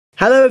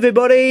Hello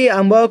everybody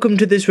and welcome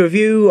to this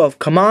review of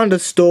Commander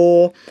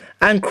Stor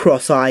and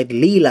Cross-Eyed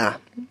Leela.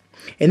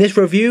 In this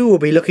review we'll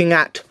be looking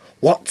at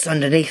what's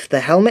underneath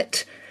the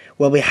helmet,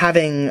 we'll be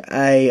having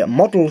a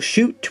model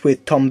shoot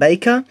with Tom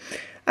Baker,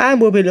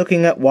 and we'll be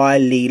looking at why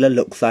Leela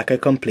looks like a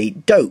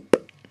complete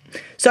dope.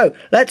 So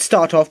let's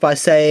start off by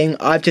saying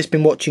I've just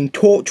been watching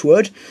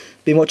Torchwood,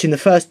 been watching the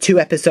first 2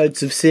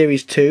 episodes of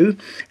Series 2.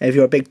 If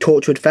you're a big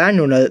Torchwood fan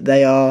you'll know that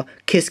they are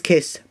Kiss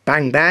Kiss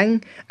Bang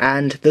Bang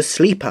and The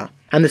Sleeper.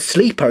 And The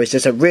Sleeper is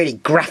just a really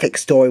graphic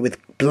story with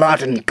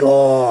blood and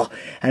gore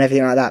and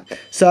everything like that.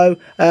 So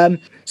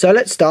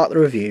let's start the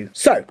review.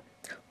 So,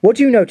 what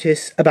do you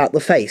notice about the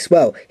face?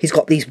 Well, he's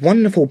got these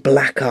wonderful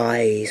black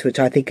eyes, which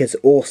I think is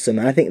awesome.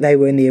 And I think they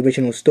were in the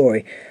original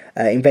story,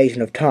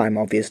 Invasion of Time,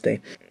 obviously.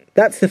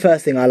 That's the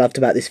first thing I loved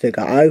about this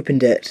figure. I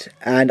opened it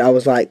and I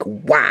was like,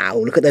 wow,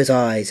 look at those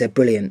eyes, they're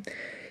brilliant.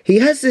 He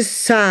has this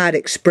sad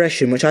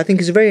expression, which I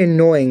think is a very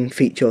annoying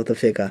feature of the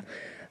figure.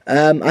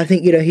 I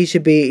think, he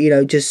should be,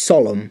 just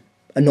solemn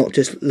and not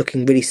just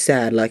looking really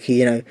sad like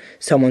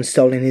someone's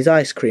stolen his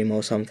ice cream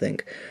or something.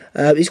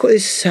 He's got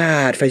this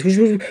sad face,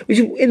 which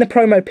in the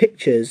promo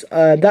pictures,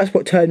 that's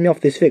what turned me off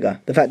this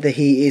figure. The fact that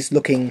he is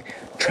looking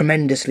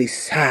tremendously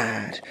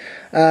sad.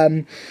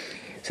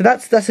 So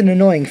that's an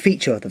annoying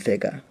feature of the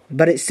figure,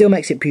 but it still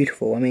makes it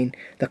beautiful. I mean,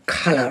 the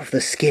colour of the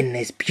skin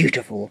is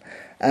beautiful.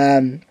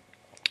 And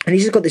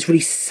he's just got this really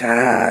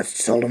sad,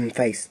 solemn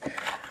face.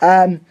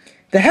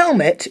 The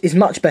helmet is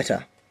much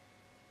better,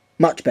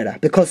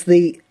 because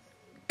the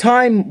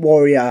Time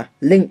Warrior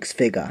Lynx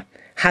figure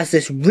has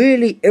this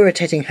really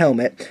irritating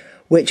helmet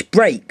which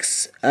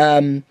breaks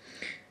every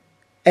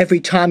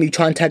time you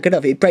try and take it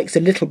off. It breaks a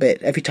little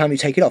bit every time you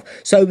take it off.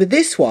 So with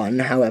this one,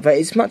 however,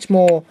 it's much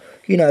more,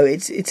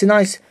 it's a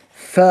nice,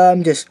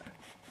 firm, just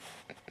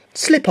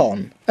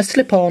slip-on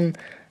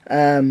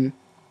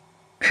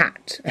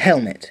hat,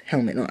 helmet,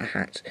 not a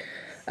hat.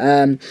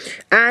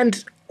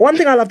 And one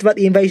thing I loved about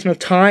the Invasion of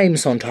Time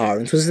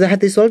Sontarans was they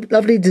had this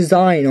lovely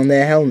design on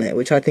their helmet,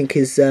 which I think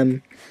is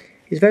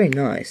very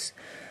nice.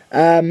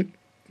 So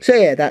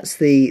yeah, that's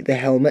the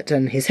helmet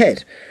and his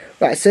head.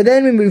 Right, so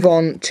then we move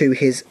on to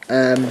his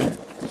armour.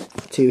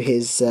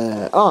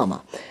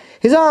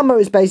 His armour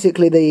is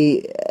basically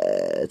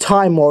the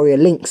Time Warrior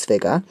Lynx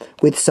figure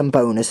with some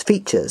bonus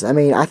features. I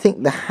mean, I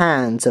think the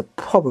hands are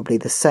probably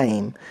the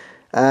same.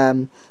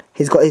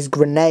 He's got his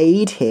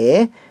grenade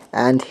here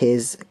and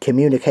his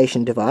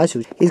communication device.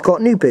 He's got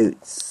new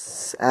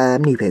boots.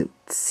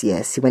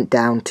 Yes, he went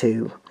down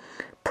to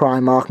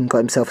Primark and got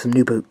himself some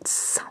new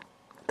boots.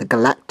 The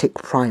Galactic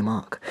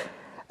Primark.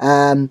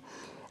 And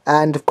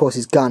of course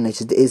his gun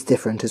is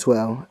different as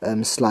well,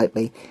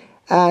 slightly.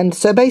 And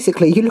so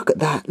basically, you look at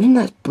that, and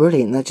that's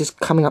brilliant. They're just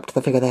coming up to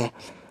the figure there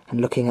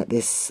and looking at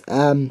this.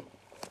 As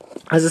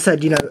I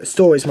said,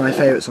 Stor is my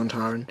favourite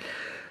Sontaran.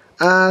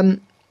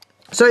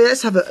 So yeah,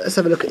 let's have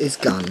a look at his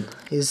gun.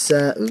 His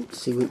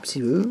oopsie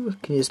whoopsie woo.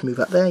 Can you just move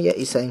up there? Yeah,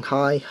 he's saying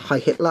hi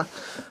Hitler.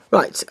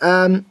 Right.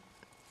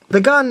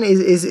 The gun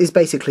is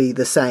basically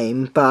the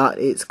same, but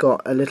it's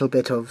got a little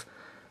bit of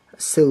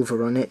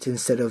silver on it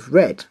instead of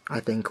red, I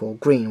think, or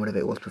green, whatever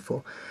it was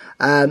before.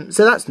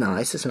 So that's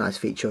nice. That's a nice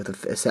feature of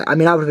the set. I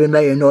mean, I would have been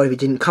very annoyed if he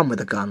didn't come with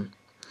a gun.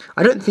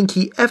 I don't think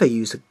he ever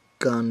used a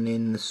gun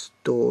in the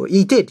store.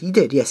 He did.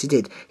 Yes, he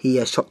did.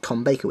 He shot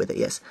Tom Baker with it.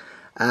 Yes.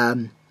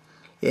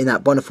 In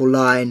that wonderful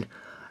line,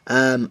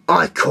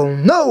 I call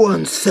no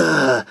one,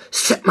 sir,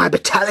 except my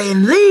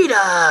battalion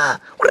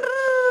leader.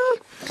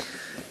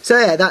 So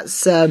yeah,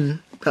 that's the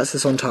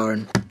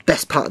Sontaran.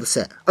 Best part of the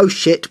set. Oh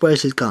shit,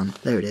 where's his gun?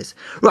 There it is.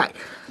 Right,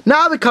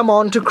 now we come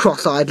on to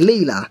Cross-Eyed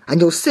Leela,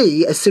 and you'll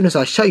see, as soon as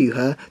I show you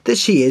her, that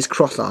she is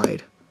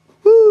cross-eyed.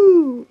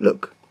 Woo!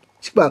 Look.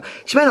 Well,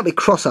 she may not be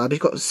cross-eyed, but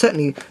she's got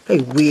certainly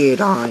very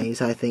weird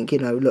eyes, I think.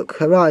 Look,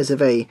 her eyes are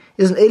very...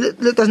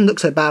 It doesn't look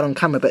so bad on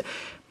camera, but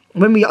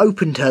when we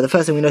opened her, the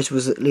first thing we noticed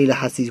was that Leela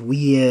has these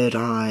weird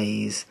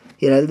eyes.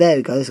 There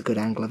we go, there's a good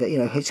angle of it.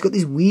 She's got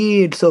these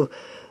weird sort of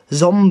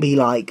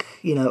zombie-like,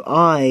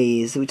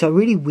 eyes, which are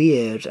really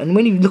weird. And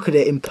when you look at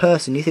it in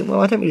person, you think,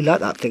 well, I don't really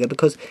like that figure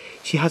because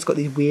she has got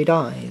these weird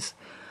eyes.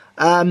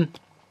 Her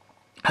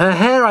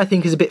hair, I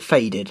think, is a bit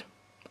faded,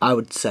 I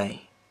would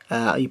say.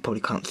 You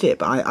probably can't see it,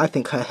 but I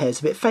think her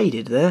hair's a bit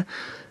faded there.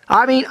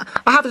 I mean,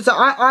 I have to say,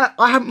 I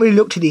haven't really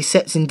looked at these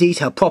sets in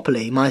detail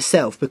properly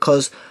myself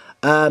because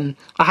I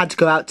had to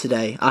go out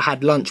today. I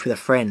had lunch with a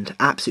friend,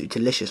 absolutely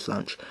delicious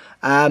lunch.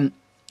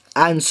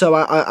 And so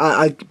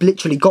I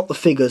literally got the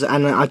figures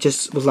and I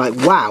just was like,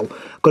 wow,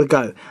 gotta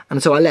go.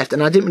 And so I left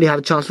and I didn't really have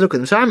a chance to look at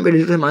them. So I haven't really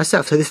looked at them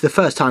myself. So this is the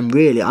first time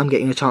really I'm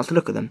getting a chance to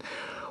look at them.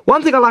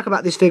 One thing I like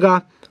about this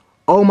figure,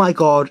 oh my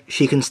god,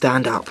 she can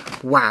stand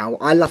up. Wow,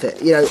 I love it.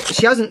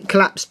 She hasn't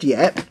collapsed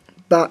yet,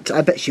 but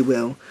I bet she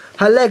will.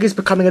 Her leg is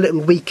becoming a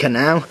little weaker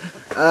now.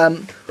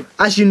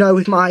 As you know,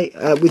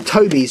 with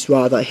Toby's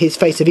rather, his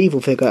Face of Evil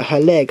figure, her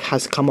leg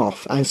has come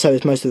off, and so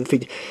is most of the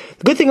figure.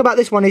 The good thing about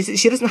this one is that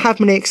she doesn't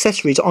have many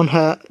accessories on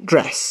her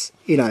dress.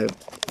 You know,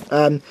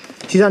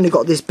 she's only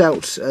got this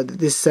belt,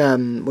 this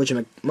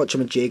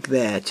whatchamajig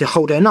there to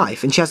hold her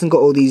knife, and she hasn't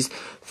got all these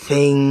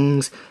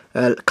things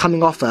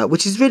coming off her,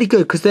 which is really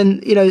good because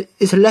then, you know,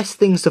 it's less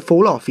things to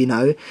fall off. You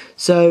know,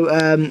 so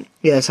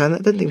yeah, so I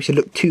don't think we should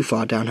look too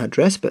far down her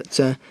dress, but.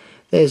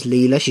 There's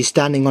Leela, she's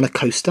standing on a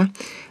coaster,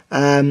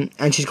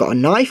 and she's got a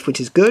knife,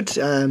 which is good.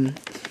 Can't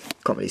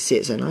really see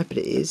it's a knife, but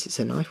it's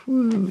a knife.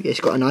 Woo. Yeah,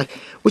 she's got a knife,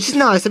 which is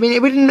nice. I mean,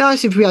 it would be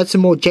nice if we had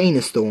some more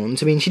Janus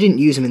thorns. I mean, she didn't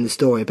use them in the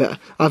story, but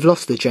I've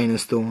lost the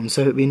Janus thorns,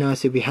 so it would be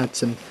nice if we had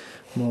some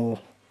more.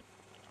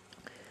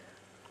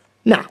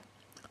 Now,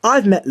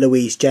 I've met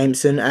Louise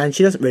Jameson, and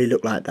she doesn't really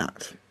look like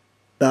that,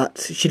 but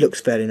she looks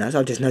fairly nice.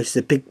 I've just noticed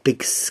a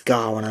big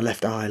scar on her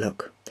left eye,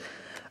 look.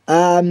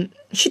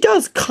 She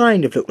does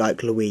kind of look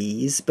like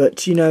Louise,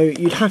 but, you know,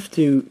 you'd have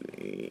to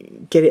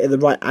get it at the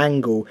right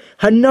angle.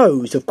 Her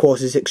nose, of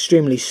course, is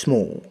extremely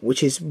small,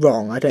 which is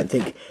wrong, I don't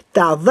think.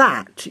 Now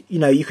that, you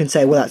know, you can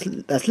say, well,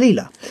 that's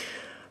Leela.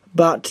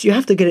 But you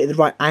have to get it at the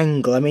right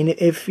angle. I mean,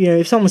 if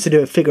someone was to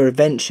do a figure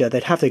adventure,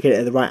 they'd have to get it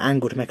at the right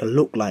angle to make her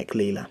look like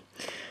Leela.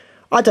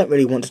 I don't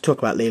really want to talk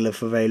about Leela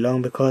for very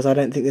long, because I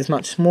don't think there's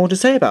much more to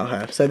say about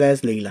her. So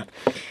there's Leela.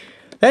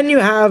 Then you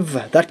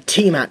have the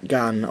T-Mat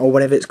gun, or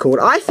whatever it's called.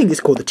 I think it's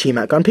called the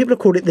T-Mat gun. People have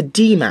called it the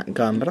D-Mat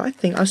gun, but I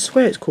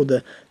swear it's called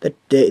the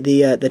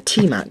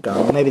T-Mat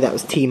gun. Maybe that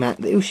was T-Mat.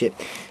 Oh shit,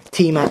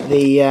 T-Mat.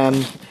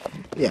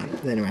 Yeah.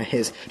 Anyway,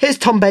 here's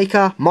Tom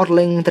Baker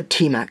modelling the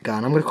T-Mat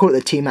gun. I'm going to call it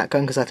the T-Mat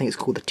gun because I think it's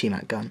called the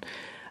T-Mat gun.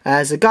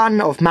 It's a gun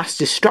of mass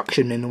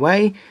destruction in a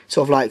way,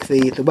 sort of like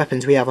the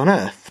weapons we have on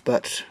Earth,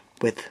 but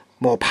with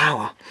more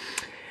power.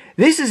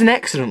 This is an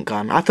excellent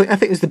gun. I think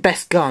it was the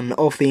best gun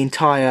of the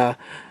entire.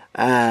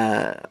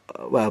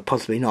 Well,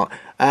 possibly not.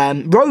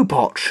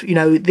 Robot, you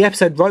know, the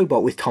episode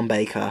Robot with Tom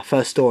Baker,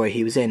 first story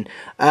he was in.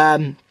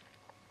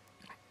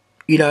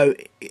 You know,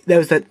 there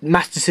was that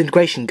mass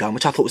disintegration gun,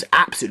 which I thought was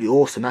absolutely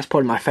awesome. That's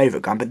probably my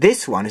favourite gun. But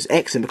this one is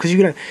excellent because,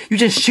 you know, you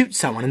just shoot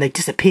someone and they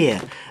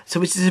disappear.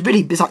 So it's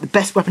like the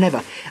best weapon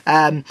ever.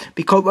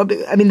 Because,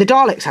 I mean, the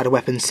Daleks had a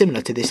weapon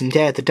similar to this in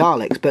Day of the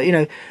Daleks. But, you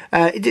know,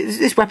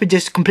 this weapon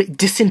just completely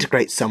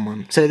disintegrates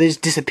someone. So they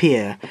just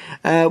disappear.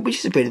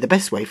 Which is really the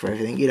best way for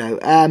everything, you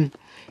know.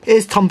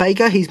 Here's Tom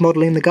Baker. He's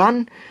modelling the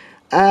gun.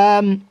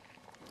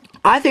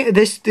 I think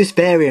this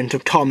variant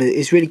of Tom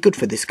is really good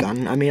for this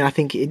gun. I mean, I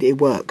think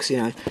it works, you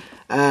know.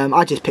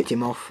 I just picked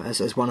him off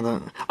as one of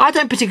the... I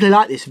don't particularly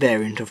like this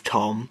variant of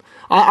Tom.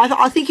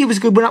 I think he was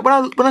good. When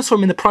I saw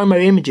him in the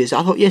promo images,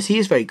 I thought, yes, he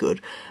is very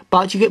good.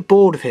 But you get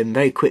bored of him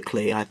very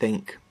quickly, I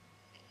think.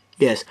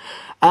 Yes.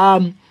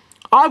 I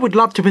would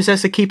love to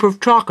possess a Keeper of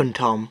Traken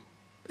Tom.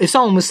 If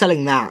someone was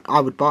selling that, I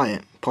would buy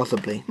it,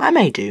 possibly. I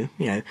may do,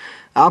 you know.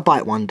 I'll buy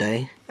it one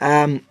day.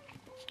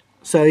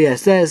 So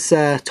yes, there's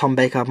Tom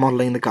Baker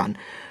modelling the gun.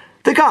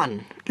 The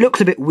gun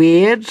looks a bit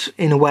weird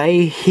in a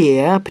way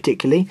here,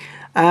 particularly,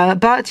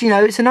 but you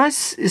know, it's a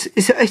nice,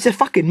 it's a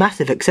fucking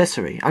massive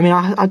accessory. I mean,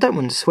 I don't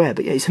want to swear,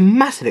 but yeah, it's a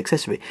massive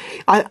accessory.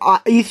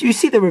 You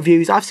see the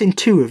reviews. I've seen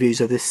 2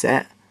 reviews of this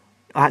set.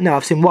 No,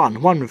 I've seen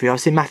one review. I've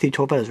seen Matthew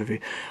Torbella's review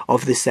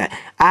of this set,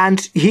 and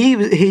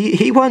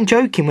he weren't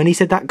joking when he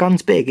said that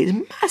gun's big. It's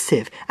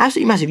massive,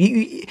 absolutely massive.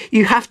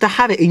 You have to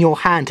have it in your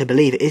hand to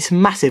believe it. It's a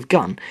massive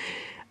gun.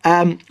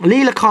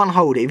 Leela can't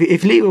hold it.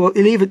 If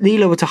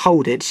Leela were to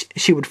hold it,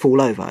 she would fall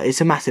over.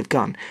 It's a massive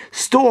gun.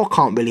 Stor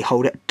can't really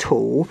hold it at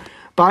all,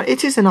 but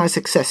it is a nice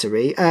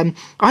accessory. I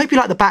hope you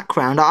like the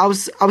background. I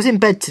was in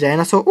bed today and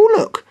I thought, oh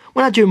look,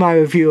 when I do my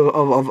review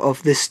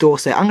of this Stor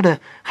set, I'm going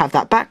to have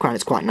that background.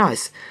 It's quite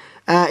nice.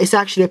 It's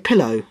actually a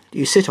pillow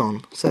you sit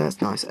on, so that's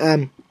nice.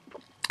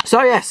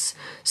 So yes,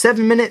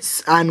 7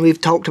 minutes and we've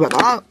talked about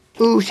that.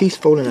 Oh, she's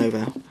fallen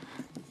over.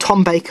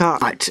 Tom Baker.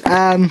 Right.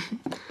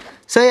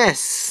 So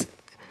yes.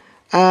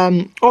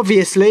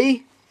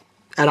 Obviously,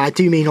 and I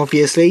do mean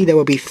obviously, there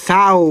will be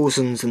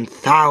thousands and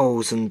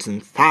thousands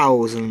and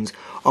thousands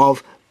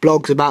of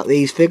blogs about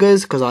these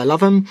figures, because I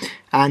love them,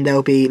 and there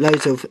will be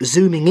loads of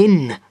zooming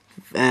in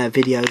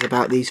videos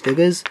about these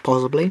figures,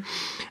 possibly,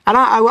 and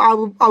I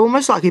will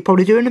most likely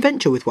probably do an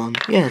adventure with one,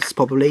 yes,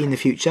 probably in the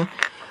future.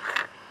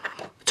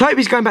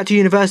 Toby's going back to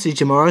university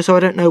tomorrow, so I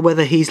don't know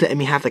whether he's letting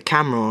me have the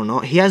camera or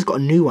not. He has got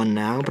a new one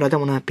now, but I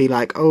don't want to be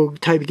like, oh,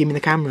 Toby, give me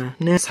the camera.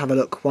 No. Let's have a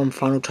look one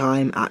final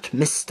time at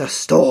Mr.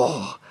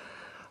 Stor.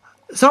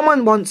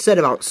 Someone once said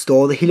about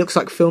Stor that he looks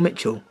like Phil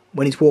Mitchell.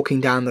 When he's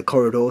walking down the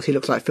corridors, he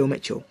looks like Phil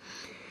Mitchell.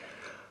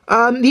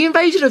 The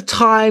Invasion of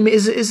Time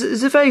is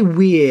a very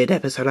weird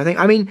episode, I think.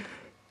 I mean,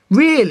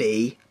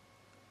 really,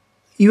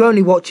 you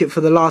only watch it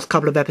for the last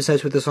couple of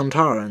episodes with the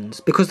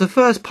Sontarans, because the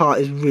first part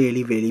is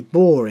really, really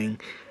boring.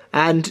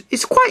 And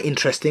it's quite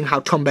interesting how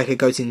Tom Baker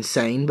goes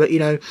insane, but, you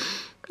know,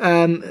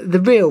 the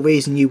real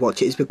reason you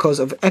watch it is because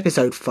of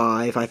episode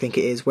 5, I think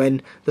it is,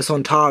 when the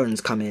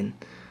Sontarans come in.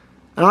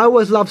 And I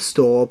always loved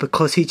Stor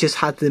because he just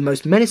had the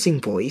most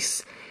menacing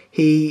voice.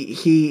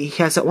 He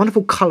has that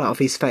wonderful colour of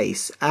his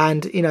face,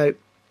 and you know,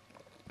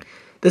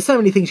 there's so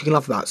many things you can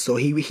love about Stor.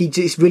 He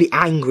just really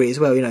angry as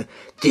well. You know,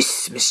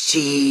 this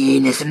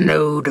machine is a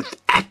load of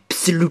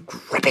absolute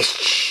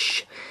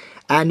rubbish,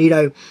 and you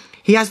know,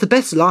 he has the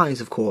best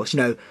lines, of course. You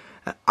know,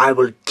 I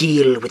will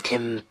deal with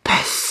him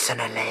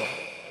personally.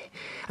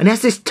 And he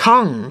has this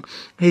tongue.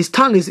 His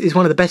tongue is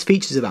one of the best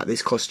features about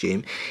this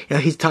costume. You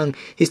know, his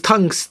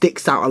tongue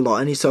sticks out a lot,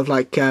 and he's sort of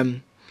like,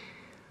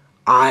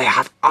 I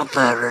have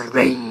other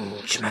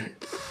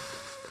arrangements.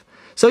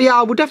 So yeah,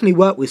 I would definitely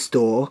work with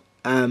Stor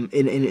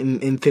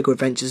in figure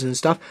adventures and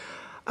stuff.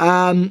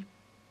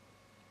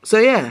 So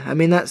yeah, I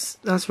mean that's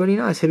really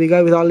nice. Here we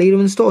go with our Leela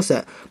and Stor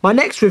set. My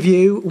next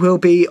review will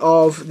be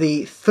of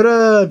the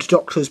Third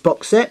Doctor's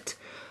box set.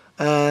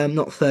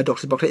 Not Third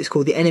Doctor's box set, it's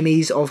called The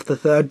Enemies of the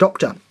Third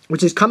Doctor,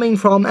 which is coming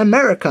from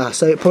America,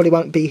 so it probably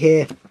won't be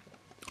here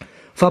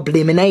for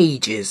blimmin'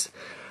 ages.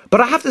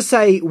 But I have to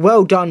say,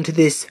 well done to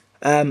this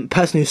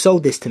person who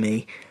sold this to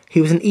me.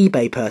 He was an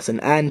eBay person,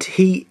 and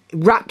he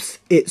wraps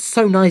it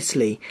so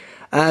nicely.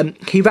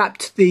 He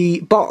wrapped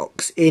the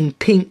box in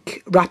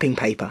pink wrapping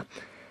paper,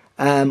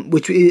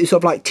 which is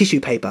sort of like tissue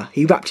paper.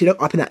 He wrapped it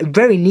up in that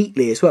very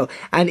neatly as well,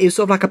 and it was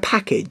sort of like a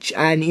package.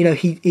 And you know,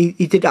 he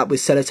did that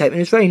with sellotape, and it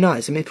was very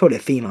nice. I mean, it's probably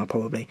a female,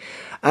 probably.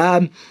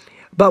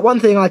 But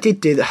one thing I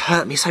did do that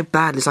hurt me so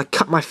bad is I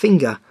cut my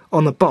finger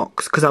on the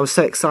box because I was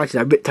so excited.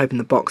 I ripped open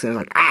the box and I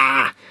was like,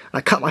 ah! I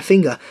cut my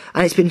finger,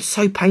 and it's been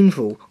so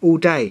painful all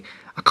day.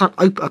 I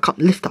can't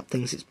lift up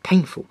things. It's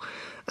painful.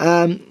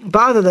 But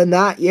other than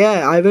that,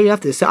 yeah, I really love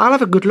this. So I'll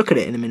have a good look at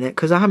it in a minute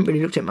because I haven't really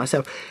looked at it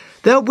myself.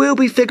 There will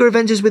be figure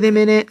adventures with him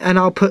in it, and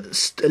I'll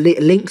put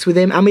links with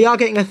him. And we are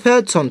getting a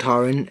third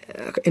Sontaran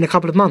in a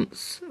couple of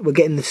months. We're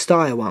getting the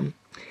Steyr one,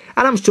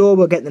 and I'm sure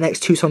we'll get the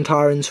next 2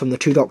 Sontarans from the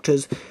 2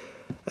 Doctors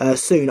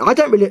soon. I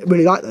don't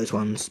really like those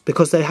ones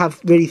because they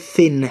have really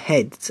thin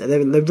heads.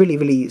 They're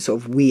really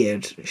sort of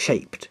weird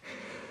shaped.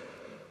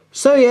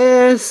 So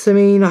yes, I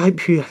mean, I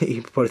hope you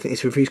probably think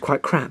this review's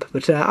quite crap,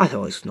 but I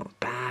thought it was not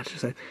bad.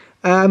 So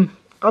I'm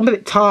a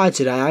bit tired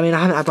today. I mean,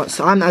 I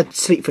haven't had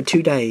sleep for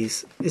 2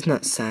 days. Isn't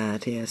that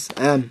sad? Yes.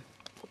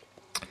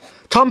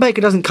 Tom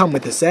Baker doesn't come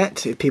with the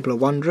set, if people are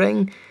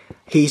wondering.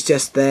 He's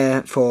just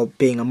there for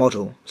being a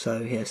model. So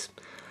yes.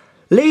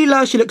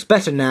 Leela, she looks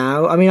better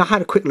now. I mean, I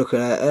had a quick look at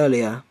her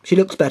earlier. She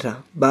looks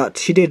better, but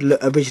she did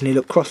originally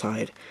look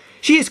cross-eyed.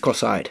 She is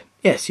cross-eyed.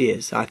 Yes, she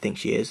is. I think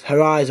she is.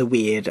 Her eyes are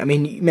weird. I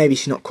mean, maybe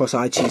she's not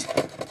cross-eyed. She's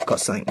got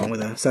something wrong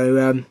with her.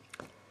 So,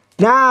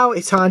 now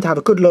it's time to have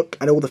a good look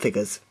at all the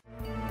figures.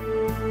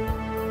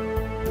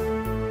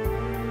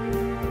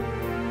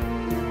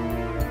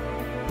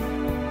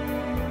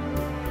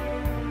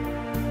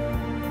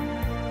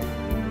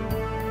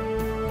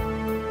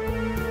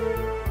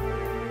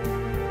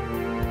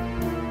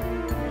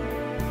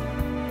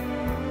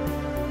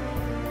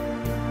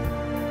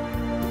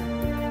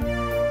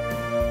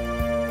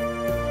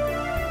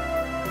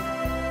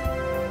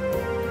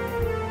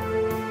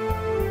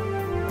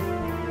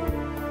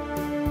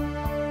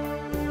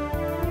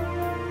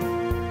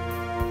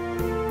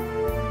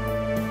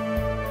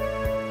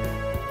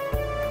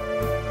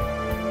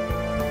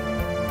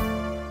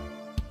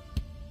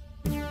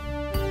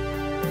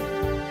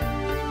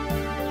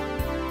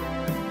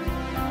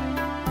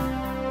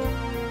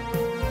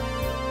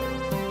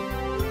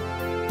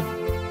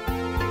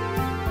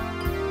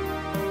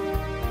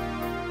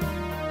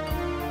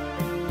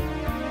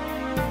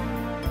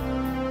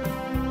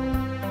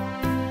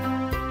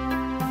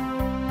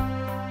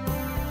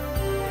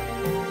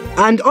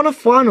 And on a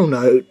final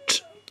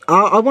note,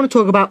 I want to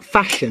talk about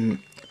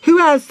fashion. Who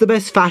has the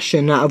best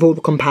fashion out of all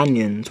the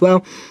companions?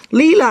 Well,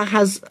 Leela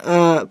has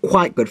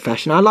quite good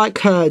fashion. I like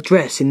her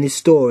dress in this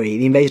story,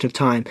 The Invasion of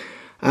Time.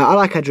 I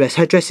like her dress.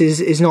 Her dress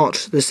is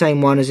not the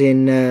same one as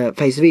in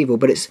Face of Evil,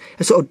 but it's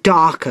a sort of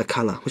darker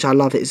colour, which I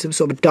love. It's a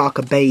sort of a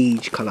darker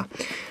beige colour.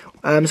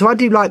 So I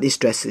do like this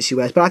dress that she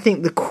wears, but I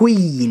think the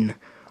queen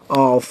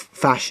of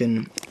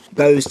fashion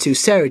goes to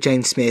Sarah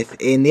Jane Smith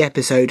in the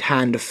episode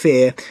Hand of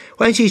Fear,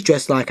 when she's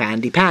dressed like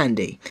Andy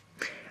Pandy.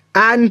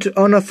 And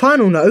on a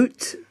final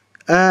note,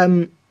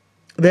 there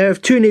are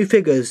 2 new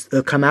figures that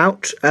have come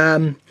out.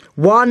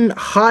 One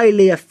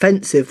highly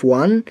offensive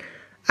one,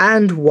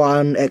 and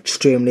one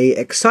extremely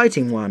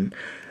exciting one.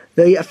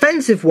 The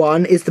offensive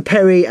one is the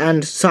Perry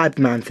and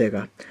Cyberman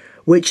figure,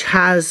 which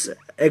has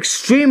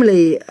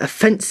extremely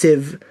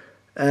offensive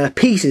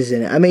pieces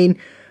in it. I mean,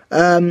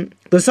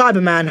 the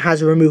Cyberman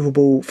has a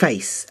removable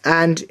face,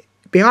 and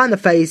behind the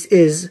face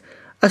is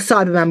a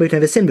Cyberman we've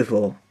never seen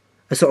before.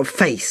 A sort of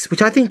face,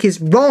 which I think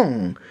is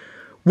wrong.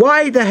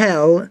 Why the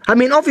hell? I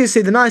mean,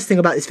 obviously the nice thing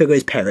about this figure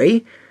is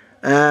Perry.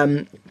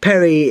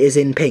 Perry is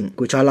in pink,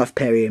 which I love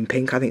Perry in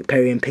pink. I think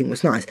Perry in pink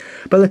was nice.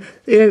 But,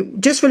 you know,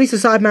 just release the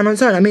Cyberman on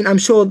its own. I mean, I'm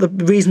sure the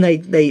reason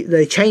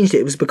they changed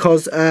it was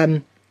because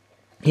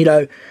You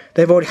know,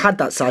 they've already had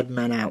that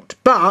Cyberman out.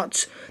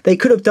 But they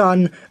could have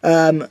done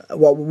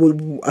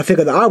a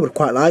figure that I would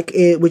quite like,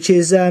 which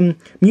is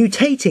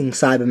mutating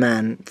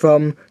Cyberman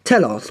from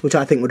Telos, which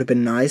I think would have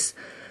been nice.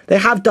 They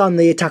have done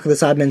the Attack of the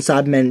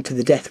Cybermen to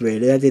the death,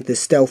 really. They did the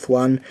Stealth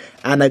one,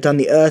 and they've done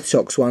the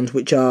Earthshocks ones,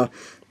 which are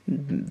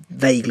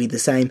vaguely the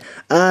same.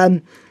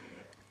 And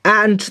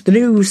the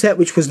new set,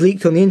 which was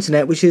leaked on the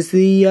internet, which is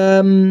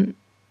the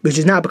which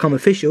has now become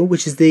official,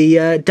 which is the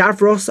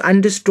Davros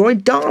and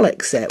Destroyed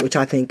Dalek set, which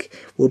I think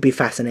will be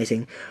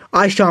fascinating.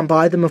 I shan't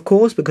buy them, of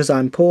course, because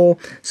I'm poor,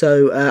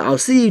 so I'll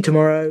see you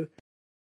tomorrow.